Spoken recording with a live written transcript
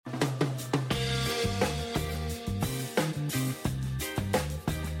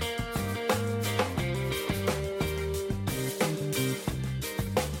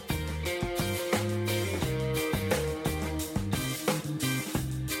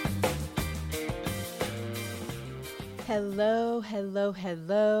Hello, hello,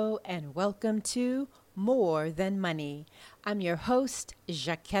 hello, and welcome to More Than Money. I'm your host,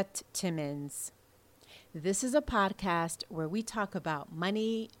 Jacquette Timmons. This is a podcast where we talk about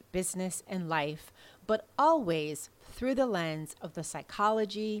money, business, and life, but always through the lens of the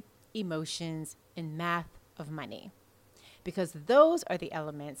psychology, emotions, and math of money. Because those are the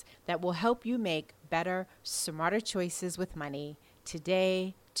elements that will help you make better, smarter choices with money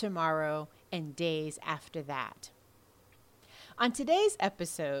today, tomorrow, and days after that. On today's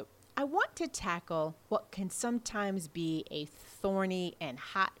episode, I want to tackle what can sometimes be a thorny and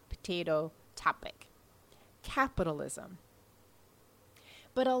hot potato topic, capitalism.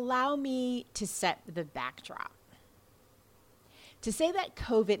 But allow me to set the backdrop. To say that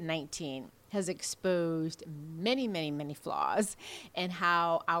COVID-19 has exposed many flaws in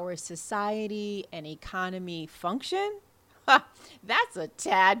how our society and economy function, that's a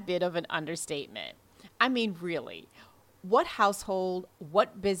tad bit of an understatement. I mean, really. What household,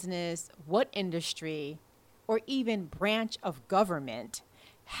 what business, what industry, or even branch of government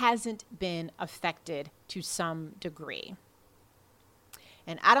hasn't been affected to some degree?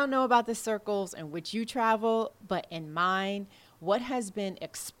 And I don't know about the circles in which you travel, but in mine, what has been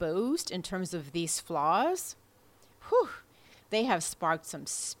exposed in terms of these flaws, they have sparked some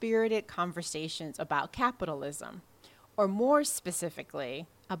spirited conversations about capitalism, or more specifically,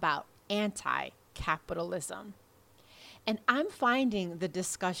 about anti-capitalism. And I'm finding the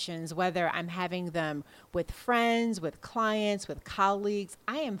discussions, whether I'm having them with friends, with clients, with colleagues,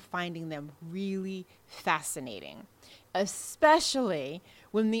 I am finding them really fascinating, especially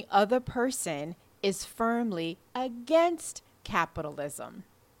when the other person is firmly against capitalism.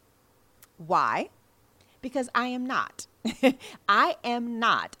 Why? Because I am not. I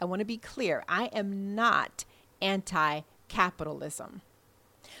want to be clear, I am not anti-capitalism.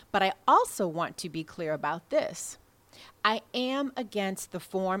 But I also want to be clear about this. I am against the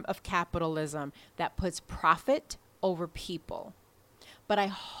form of capitalism that puts profit over people. But I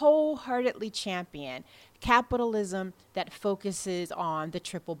wholeheartedly champion capitalism that focuses on the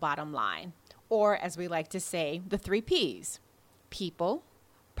triple bottom line, or as we like to say, the 3 Ps: people,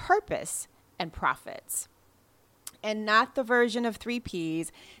 purpose, and profits. And not the version of 3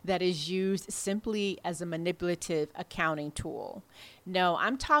 Ps that is used simply as a manipulative accounting tool. No,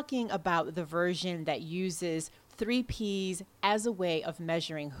 I'm talking about the version that uses 3 Ps as a way of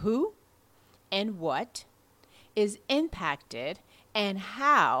measuring who and what is impacted and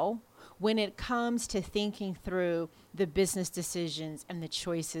how when it comes to thinking through the business decisions and the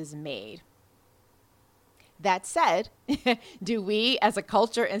choices made. That said, do we as a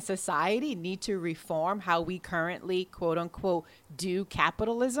culture and society need to reform how we currently, quote unquote, do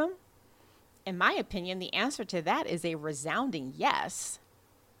capitalism? In my opinion, the answer to that is a resounding yes.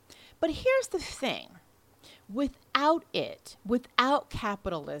 But here's the thing. Without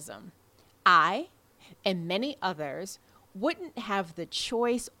capitalism, I and many others wouldn't have the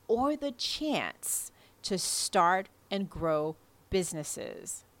choice or the chance to start and grow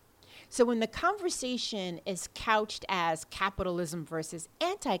businesses. So when the conversation is couched as capitalism versus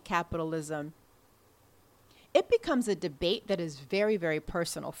anti-capitalism, it becomes a debate that is very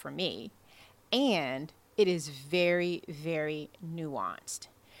personal for me, and it is very nuanced.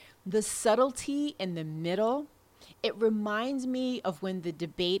 The subtlety in the middle, it reminds me of when the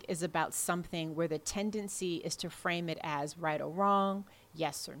debate is about something where the tendency is to frame it as right or wrong,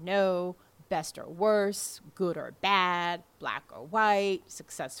 yes or no, best or worse, good or bad, black or white,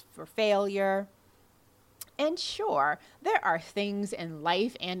 success or failure. And sure, there are things in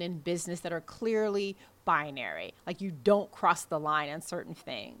life and in business that are clearly binary, like you don't cross the line on certain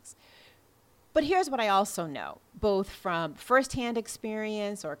things. But here's what I also know, both from firsthand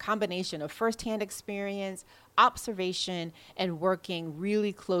experience or a combination of firsthand experience, observation, and working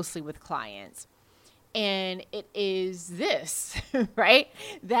really closely with clients. And it is this, right?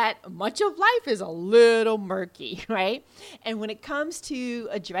 That much of life is a little murky, right? And when it comes to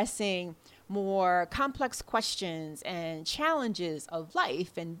addressing more complex questions and challenges of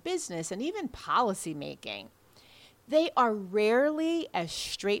life and business and even policy making, they are rarely as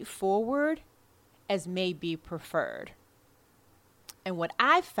straightforward as may be preferred. And what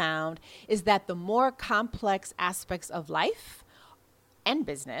I've found is that the more complex aspects of life and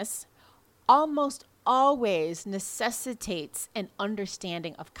business almost always necessitates an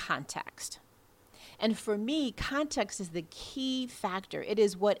understanding of context. And for me, context is the key factor. It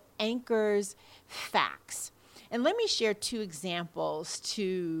is what anchors facts. And let me share 2 examples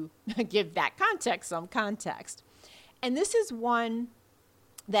to give that context some context. And this is one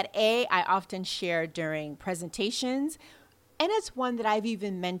that I often share during presentations, and it's one that I've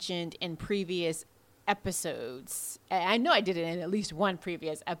even mentioned in previous episodes. I know I did it in at least one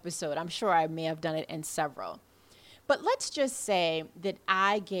previous episode. I'm sure I may have done it in several. But let's just say that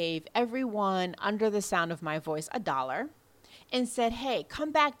I gave everyone under the sound of my voice $1 and said, hey,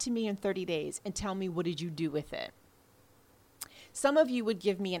 come back to me in 30 days and tell me, what did you do with it? Some of you would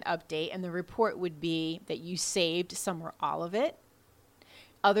give me an update, and the report would be that you saved some or all of it.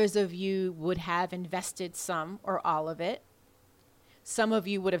 Others of you would have invested some or all of it. Some of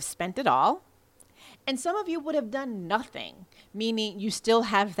you would have spent it all. And some of you would have done nothing, meaning you still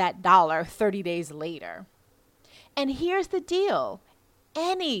have that dollar 30 days later. And here's the deal.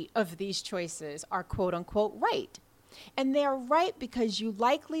 Any of these choices are quote unquote right. And they're right because you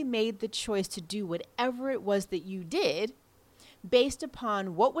likely made the choice to do whatever it was that you did based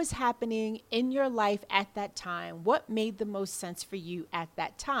upon what was happening in your life at that time, what made the most sense for you at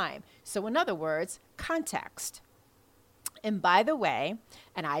that time. So in other words, context. And by the way,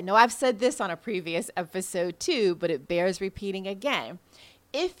 and I know I've said this on a previous episode too, but it bears repeating again.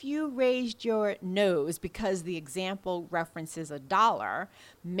 If you raised your nose because the example references $1,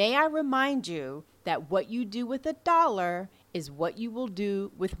 may I remind you that what you do with $1 is what you will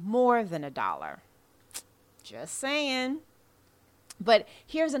do with more than $1. Just saying. But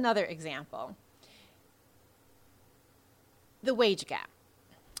here's another example. The wage gap.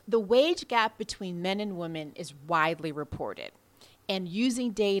 The wage gap between men and women is widely reported. And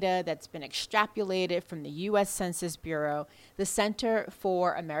using data that's been extrapolated from the U.S. Census Bureau, the Center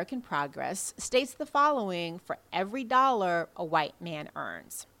for American Progress states the following for every dollar a white man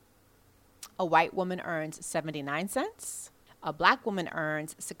earns. A white woman earns 79 cents. A black woman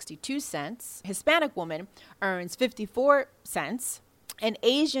earns 62 cents. Hispanic woman earns 54 cents. An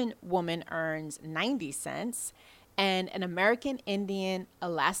Asian woman earns 90 cents. And an American Indian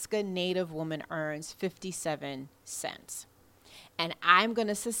Alaska Native woman earns 57 cents. And I'm going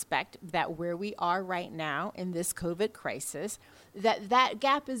to suspect that where we are right now in this COVID crisis, that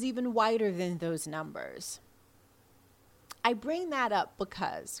gap is even wider than those numbers. I bring that up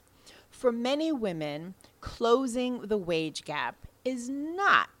because for many women, closing the wage gap is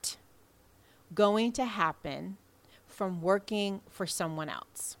not going to happen from working for someone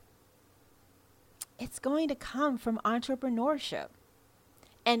else. It's going to come from entrepreneurship.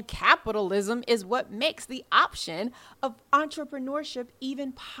 And capitalism is what makes the option of entrepreneurship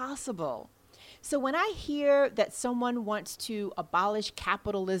even possible. So when I hear that someone wants to abolish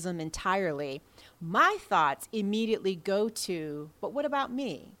capitalism entirely, my thoughts immediately go to, but what about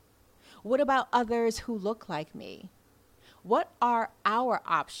me? What about others who look like me? What are our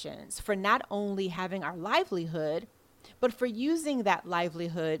options for not only having our livelihood, but for using that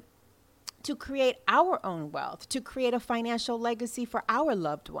livelihood to create our own wealth, to create a financial legacy for our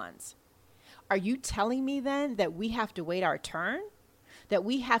loved ones? Are you telling me then that we have to wait our turn? That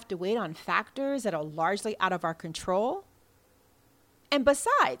we have to wait on factors that are largely out of our control? And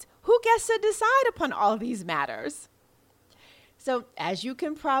besides, who gets to decide upon all these matters? So as you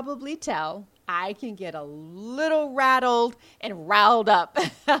can probably tell, I can get a little rattled and riled up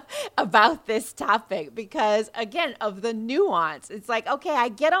about this topic because, again, of the nuance. It's like, okay, I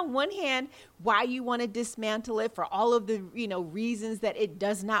get on one hand why you want to dismantle it for all of the, reasons that it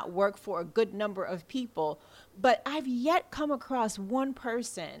does not work for a good number of people. But I've yet come across one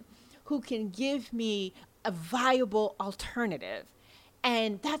person who can give me a viable alternative.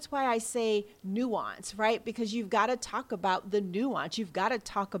 And that's why I say nuance, right? Because you've got to talk about the nuance. You've got to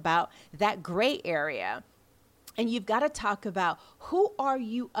talk about that gray area. And you've got to talk about who are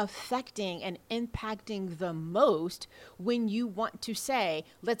you affecting and impacting the most when you want to say,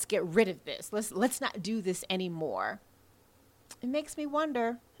 let's get rid of this. Let's not do this anymore. It makes me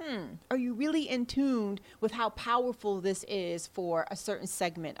wonder, are you really in tune with how powerful this is for a certain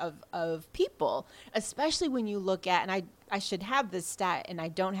segment of people, especially when you look at, and I should have this stat and I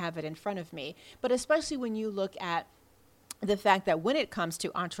don't have it in front of me, but especially when you look at the fact that when it comes to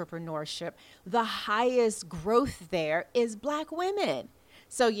entrepreneurship, the highest growth there is Black women.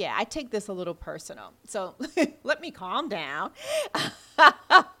 So yeah, I take this a little personal. So let me calm down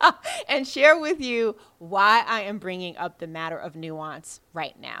and share with you why I am bringing up the matter of nuance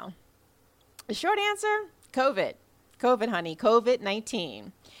right now. The short answer, COVID, honey,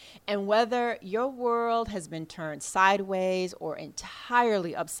 COVID-19. And whether your world has been turned sideways or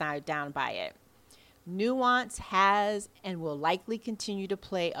entirely upside down by it, nuance has and will likely continue to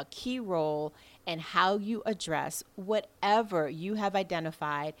play a key role in how you address whatever you have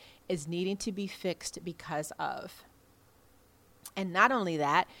identified as needing to be fixed because of. And not only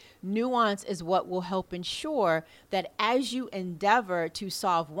that, nuance is what will help ensure that as you endeavor to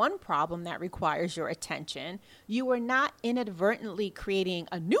solve one problem that requires your attention, you are not inadvertently creating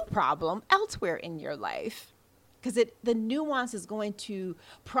a new problem elsewhere in your life. Because the nuance is going to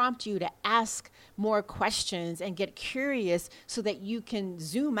prompt you to ask more questions and get curious so that you can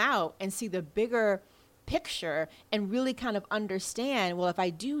zoom out and see the bigger picture and really kind of understand, well, if I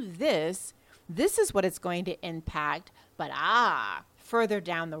do this, this is what it's going to impact, but further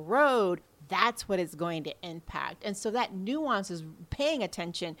down the road, that's what it's going to impact. And so that nuance is, paying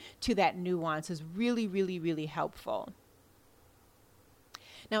attention to that nuance is really, really, really helpful.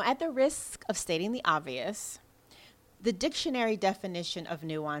 Now, at the risk of stating the obvious, the dictionary definition of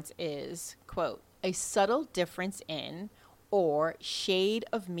nuance is, quote, a subtle difference in or shade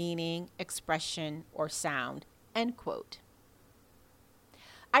of meaning, expression, or sound, end quote.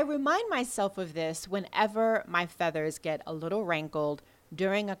 I remind myself of this whenever my feathers get a little rankled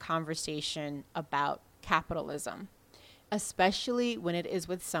during a conversation about capitalism, especially when it is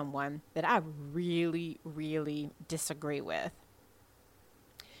with someone that I really, really disagree with.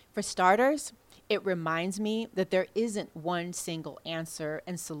 For starters, it reminds me that there isn't one single answer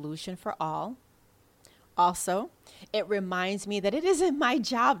and solution for all. Also, it reminds me that it isn't my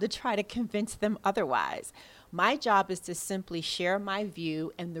job to try to convince them otherwise. My job is to simply share my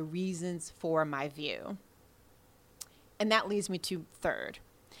view and the reasons for my view. And that leads me to third.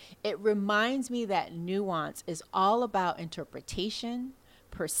 It reminds me that nuance is all about interpretation,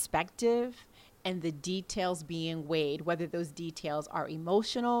 perspective, and the details being weighed, whether those details are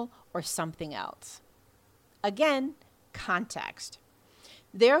emotional or something else. Again, context.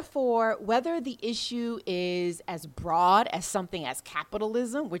 Therefore, whether the issue is as broad as something as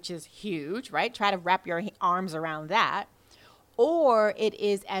capitalism, which is huge, right? Try to wrap your arms around that. Or it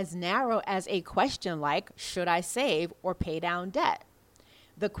is as narrow as a question like, should I save or pay down debt?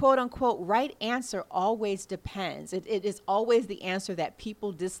 The quote unquote right answer always depends. It is always the answer that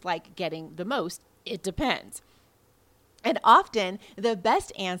people dislike getting the most. It depends. And often the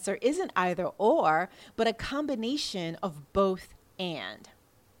best answer isn't either or, but a combination of both and.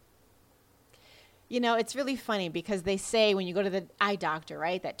 You know, it's really funny because they say when you go to the eye doctor,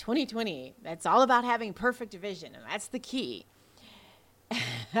 right, that 2020, that's all about having perfect vision, and that's the key.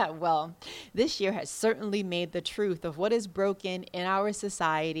 Well, this year has certainly made the truth of what is broken in our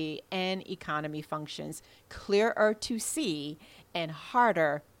society and economy functions clearer to see and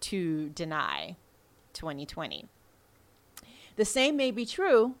harder to deny. 2020. The same may be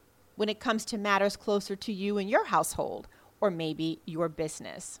true when it comes to matters closer to you and your household, or maybe your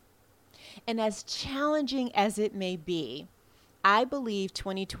business. And as challenging as it may be, I believe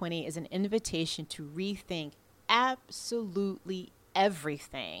 2020 is an invitation to rethink absolutely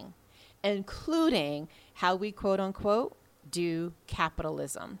everything, including how we quote unquote do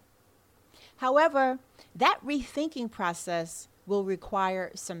capitalism. However, that rethinking process will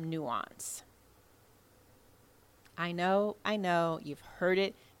require some nuance. I know, you've heard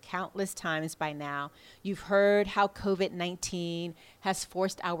it countless times by now. You've heard how COVID-19 has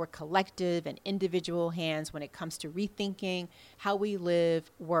forced our collective and individual hands when it comes to rethinking how we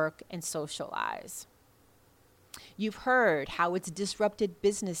live, work, and socialize. You've heard how it's disrupted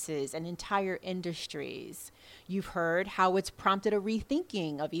businesses and entire industries. You've heard how it's prompted a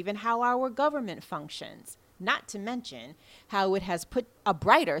rethinking of even how our government functions, not to mention how it has put a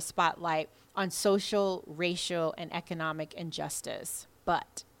brighter spotlight on social, racial, and economic injustice.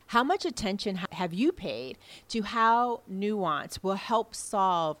 But how much attention have you paid to how nuance will help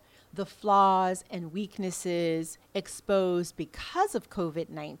solve the flaws and weaknesses exposed because of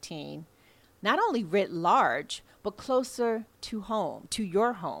COVID-19, not only writ large, but closer to home, to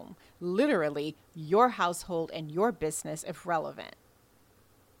your home, literally your household and your business if relevant?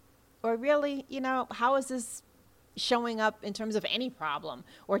 Or really, how is this showing up in terms of any problem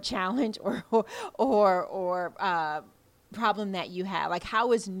or challenge or problem that you have? Like,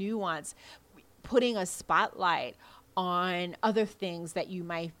 how is nuance putting a spotlight on other things that you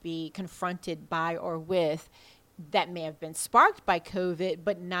might be confronted by or with that may have been sparked by COVID,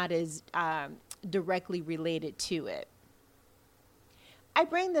 but not as directly related to it? I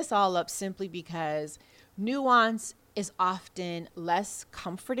bring this all up simply because nuance is often less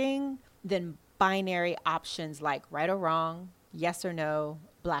comforting than binary options like right or wrong, yes or no,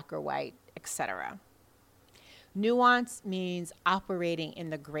 black or white, etc. Nuance means operating in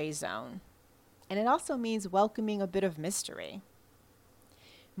the gray zone, and it also means welcoming a bit of mystery.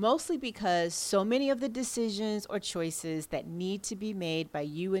 Mostly because so many of the decisions or choices that need to be made by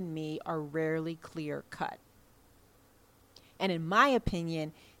you and me are rarely clear cut. And in my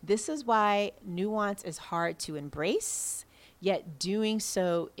opinion, this is why nuance is hard to embrace yet doing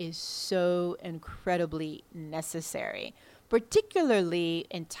so is so incredibly necessary, particularly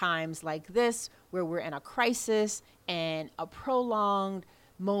in times like this where we're in a crisis and a prolonged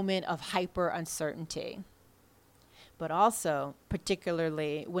moment of hyper uncertainty. But also,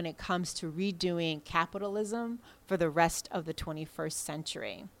 particularly when it comes to redoing capitalism for the rest of the 21st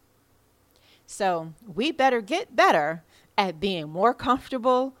century. So we better get better at being more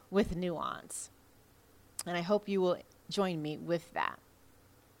comfortable with nuance. And I hope you will join me with that.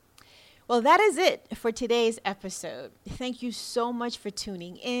 Well, that is it for today's episode. Thank you so much for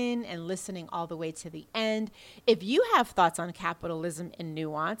tuning in and listening all the way to the end. If you have thoughts on capitalism and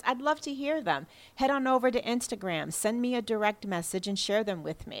nuance, I'd love to hear them. Head on over to Instagram, send me a direct message and share them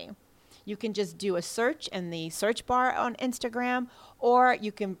with me. You can just do a search in the search bar on Instagram, or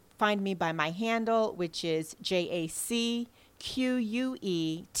you can find me by my handle, which is JACQUETTEM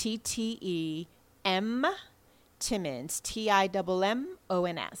Timmons,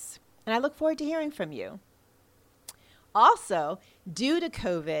 TIMMONS. And I look forward to hearing from you. Also, due to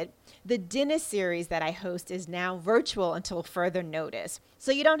COVID, the dinner series that I host is now virtual until further notice.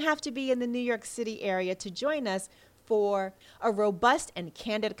 So you don't have to be in the New York City area to join us for a robust and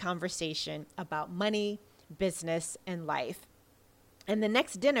candid conversation about money, business, and life. And the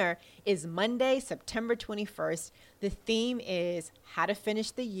next dinner is Monday, September 21st. The theme is how to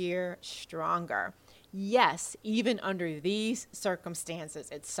finish the year stronger. Yes, even under these circumstances,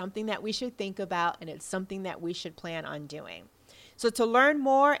 it's something that we should think about, and it's something that we should plan on doing. So to learn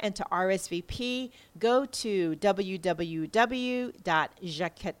more and to RSVP, go to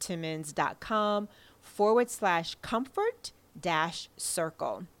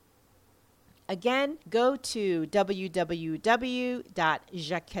www.jacquettetimmons.com/comfort-circle. Again, go to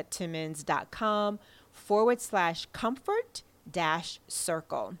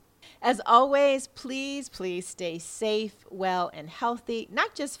www.jacquettetimmons.com/comfort-circle. As always, please stay safe, well, and healthy,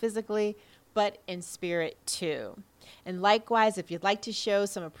 not just physically, but in spirit too. And likewise, if you'd like to show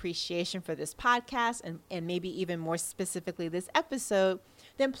some appreciation for this podcast and maybe even more specifically this episode,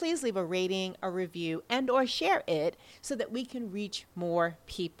 then please leave a rating, a review, and or share it so that we can reach more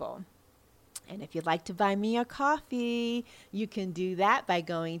people. And if you'd like to buy me a coffee, you can do that by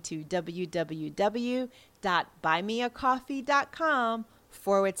going to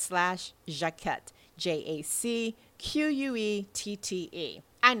www.buymeacoffee.com/Jacquette, JACQUETTE.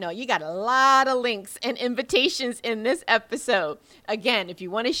 I know you got a lot of links and invitations in this episode. Again, if you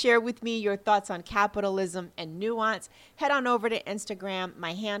want to share with me your thoughts on capitalism and nuance, head on over to Instagram.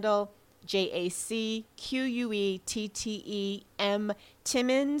 My handle, JACQUETTEM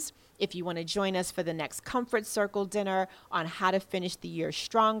Timmons. If you want to join us for the next Comfort Circle dinner on how to finish the year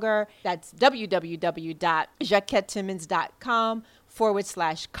stronger, that's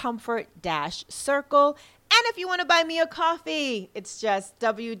www.jacquettetimmons.com/comfort-circle. And if you want to buy me a coffee, it's just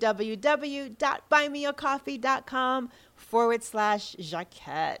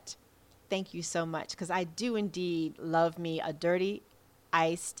www.buymeacoffee.com/Jacquette. Thank you so much, because I do indeed love me a dirty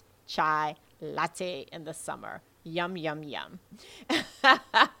iced chai latte in the summer. Yum, yum, yum.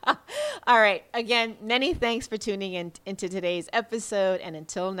 All right. Again, many thanks for tuning into today's episode. And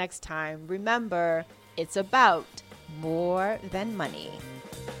until next time, remember, it's about more than money.